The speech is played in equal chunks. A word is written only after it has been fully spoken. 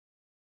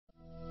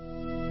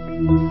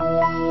The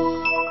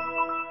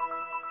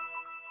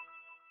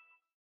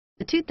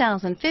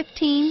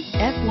 2015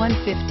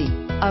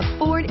 F-150. A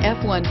Ford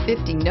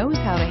F-150 knows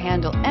how to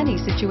handle any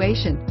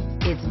situation.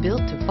 It's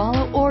built to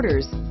follow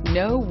orders,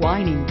 no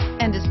whining,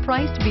 and is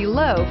priced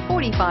below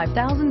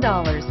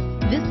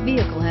 $45,000. This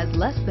vehicle has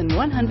less than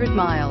 100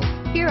 miles.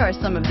 Here are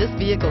some of this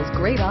vehicle's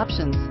great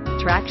options: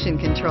 traction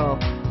control,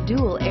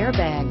 dual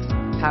airbags,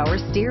 power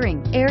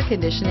steering, air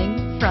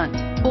conditioning, front,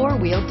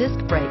 four-wheel disc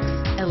brakes,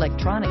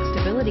 electronic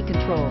stability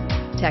control,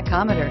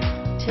 tachometer,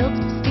 tilt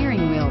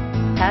steering wheel,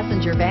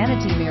 passenger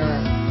vanity mirror,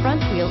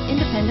 front wheel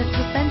independent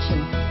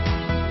suspension.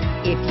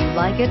 If you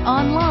like it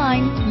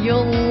online,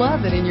 you'll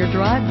love it in your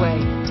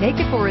driveway.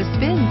 Take it for a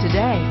spin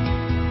today.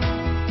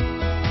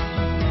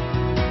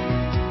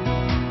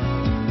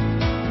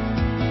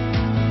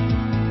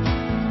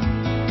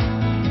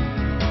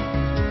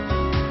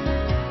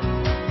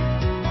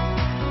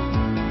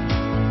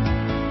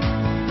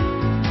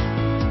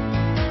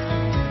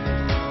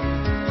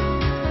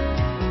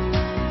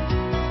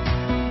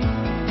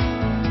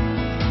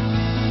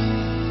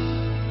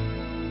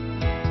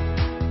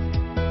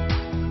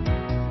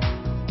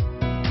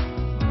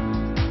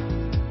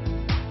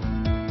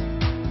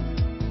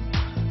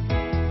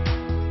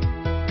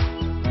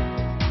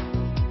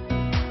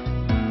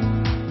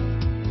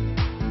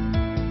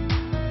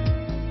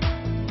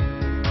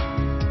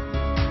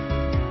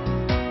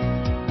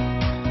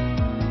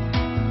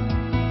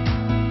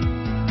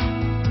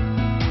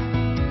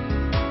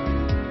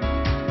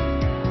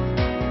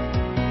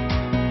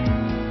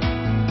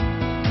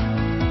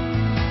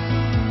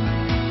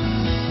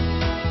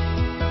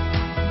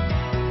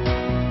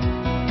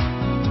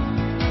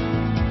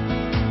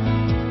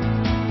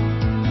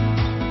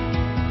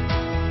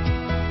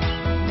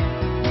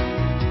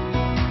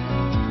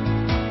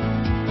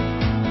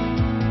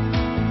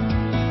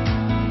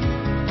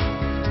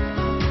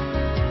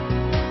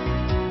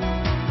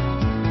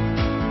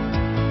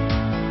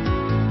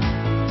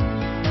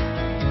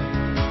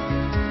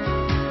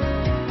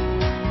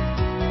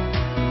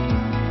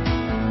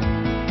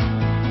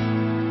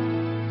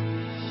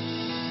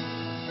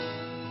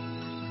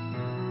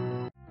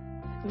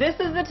 This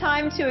is the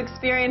time to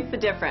experience the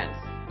difference.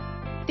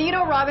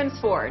 Theodore Robbins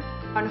Ford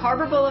on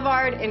Harbor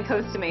Boulevard in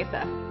Costa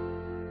Mesa.